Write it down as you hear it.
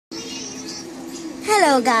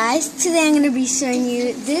Hello guys, today I'm going to be showing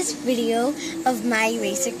you this video of my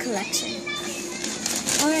eraser collection.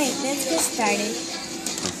 Alright, let's get started.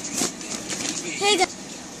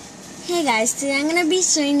 Hey guys, today I'm going to be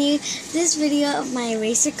showing you this video of my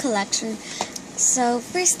eraser collection. So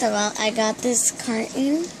first of all, I got this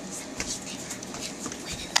carton.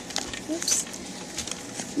 Oops.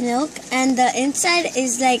 Milk, and the inside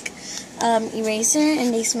is like eraser,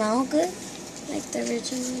 and they smell good, like the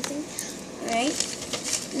original thing. Right?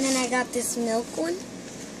 And then I got this milk one.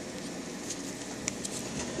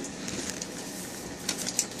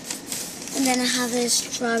 And then I have this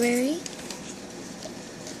strawberry.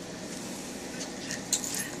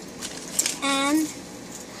 And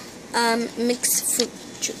mixed fruit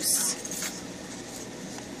juice.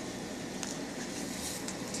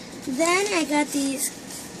 Then I got these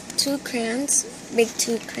two crayons, big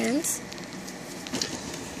two crayons.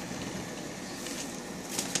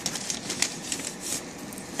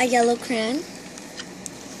 A yellow crayon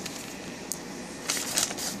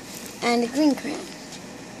and a green crayon,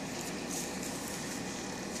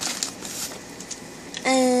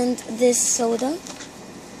 and this soda,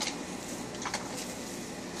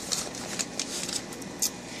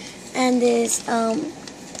 and this how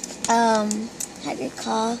do you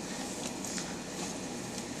call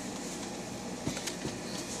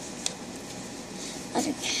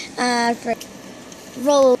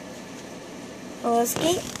roller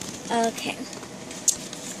skate. Okay.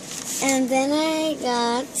 And then I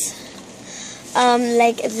got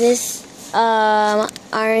like this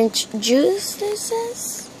orange juice, this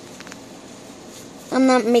says. I'm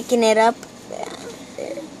not making it up. Yeah,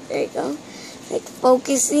 there you go. Like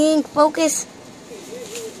focus. It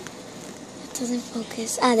doesn't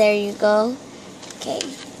focus. Ah, there you go. Okay,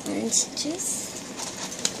 orange juice.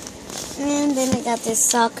 And then I got this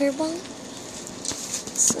soccer ball.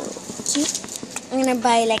 So cute. I'm gonna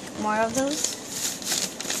buy like more of those.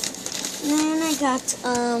 And then I got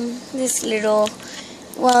this little,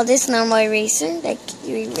 well, this normal eraser that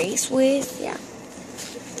you erase with, yeah.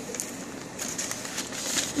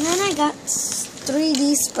 And then I got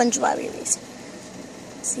 3D SpongeBob eraser.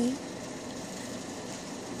 See?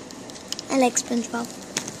 I like SpongeBob.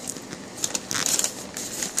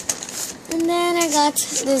 And then I got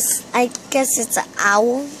this, I guess it's an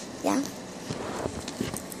owl, yeah.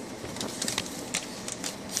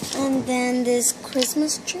 And then this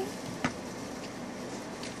Christmas tree.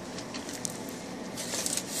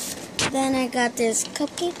 Then I got this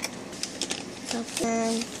cupcake.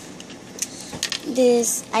 And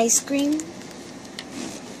this ice cream.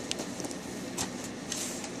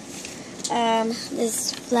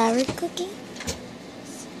 This flour cookie.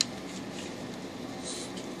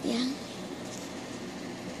 Yeah.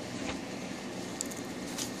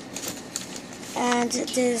 And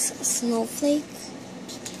this snowflake.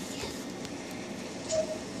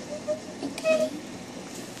 Okay.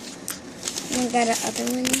 And I got another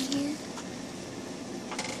one in here.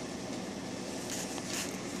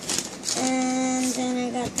 And then I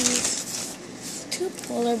got these two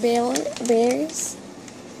polar bears.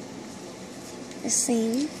 The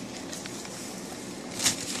same.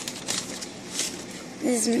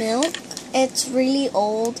 This milk. It's really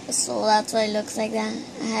old, so that's why it looks like that.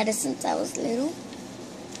 I had it since I was little.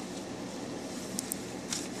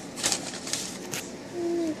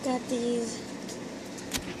 And I got these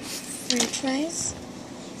French fries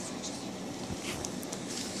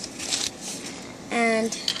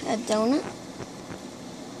and a donut.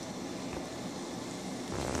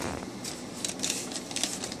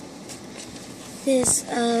 This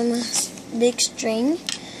big string,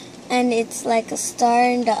 and it's like a star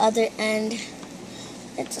in the other end.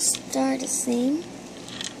 It's a star the same.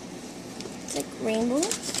 It's like rainbow.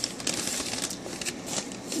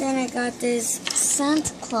 Then I got this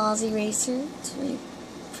Santa Claus eraser. It's really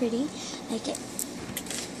pretty. I like it.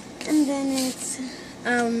 And then it's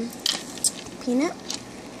peanut.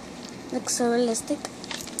 Looks so realistic.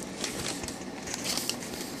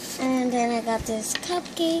 And then I got this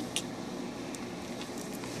cupcake.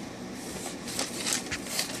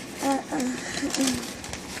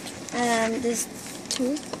 This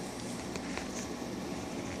tooth.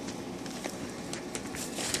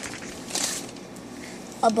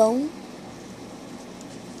 A bone.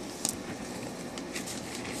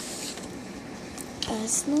 A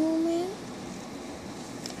snowman.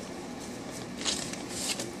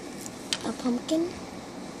 A pumpkin.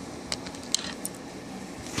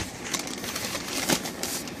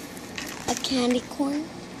 A candy corn.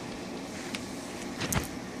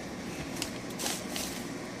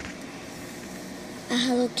 A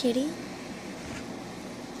Hello Kitty.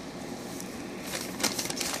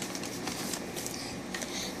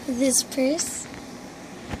 this purse.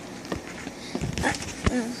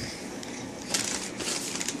 Okay.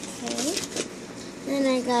 Then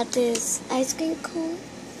I got this ice cream cone,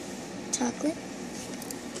 chocolate.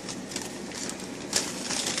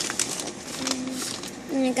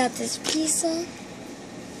 And I got this pizza.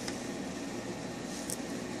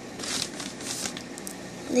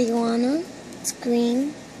 The iguana. It's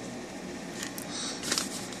green.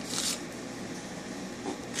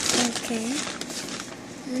 Okay.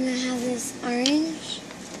 And I have this orange.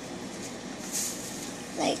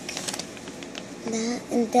 Like that.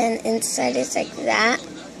 And then inside it's like that.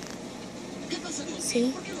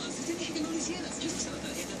 See?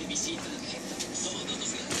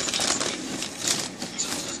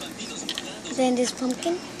 Then this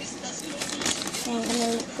pumpkin. Okay, I'm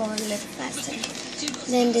gonna go a little faster.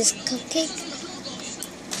 Then this cupcake.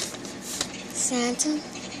 Santa.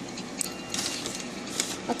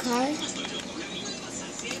 A card.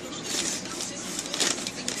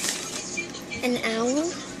 An owl.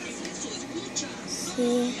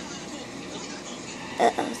 See?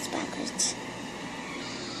 Uh-oh, it's backwards.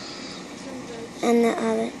 And the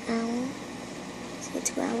other owl. See,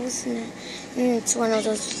 two owls and it's one of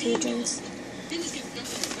those huge ones.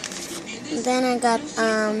 And then I got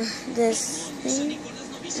this thing.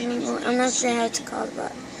 I don't know. I'm not sure how it's called,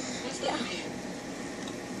 but yeah.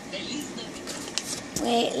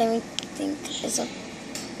 Wait, let me think. It's a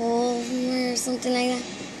polymer or something like that.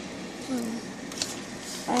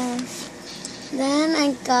 Then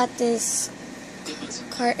I got this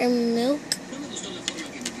carton milk.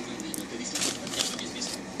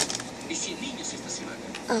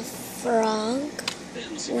 A frog.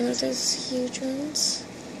 One of those huge ones.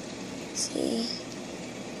 Let's see.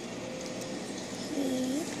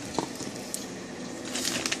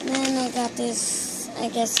 Then I got this, I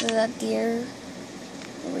guess, a deer.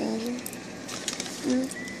 Reindeer.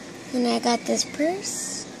 And I got this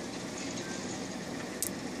purse.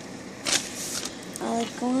 A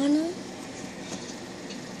iguana.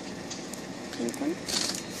 Pink one.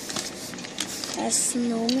 A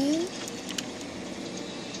snowman.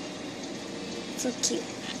 So cute.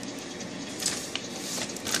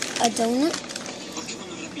 A donut.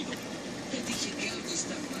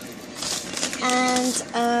 And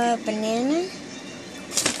a banana.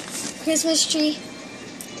 Christmas tree.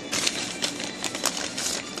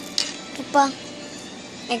 Football.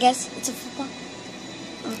 I guess it's a football.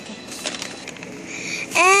 Okay.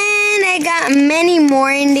 And I got many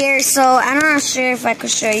more in there, so I'm not sure if I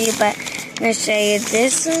could show you, but I'm going to show you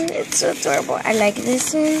this one. It's so adorable. I like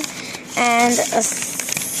this one. And a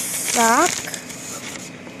sock.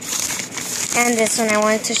 And this one I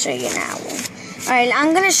wanted to show you now. Alright,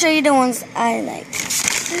 I'm going to show you the ones I like.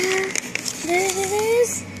 There it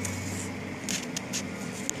is.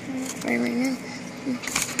 Right now.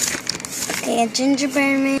 Okay, a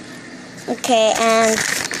gingerbread man. Okay, and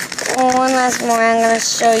one last more I'm going to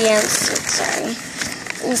show you. I'm so sorry.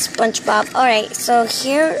 SpongeBob. Alright, so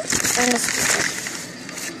here.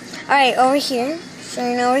 Alright, over here.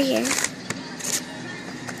 Showing over here.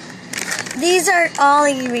 These are all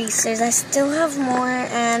erasers. I still have more,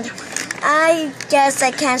 and I guess I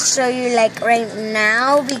can't show you like right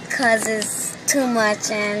now because it's too much,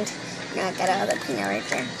 and you know, I got all the peanut right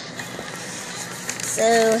there.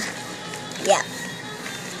 So, yeah.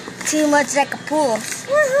 Too much like a pool.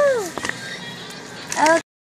 Woohoo! Okay.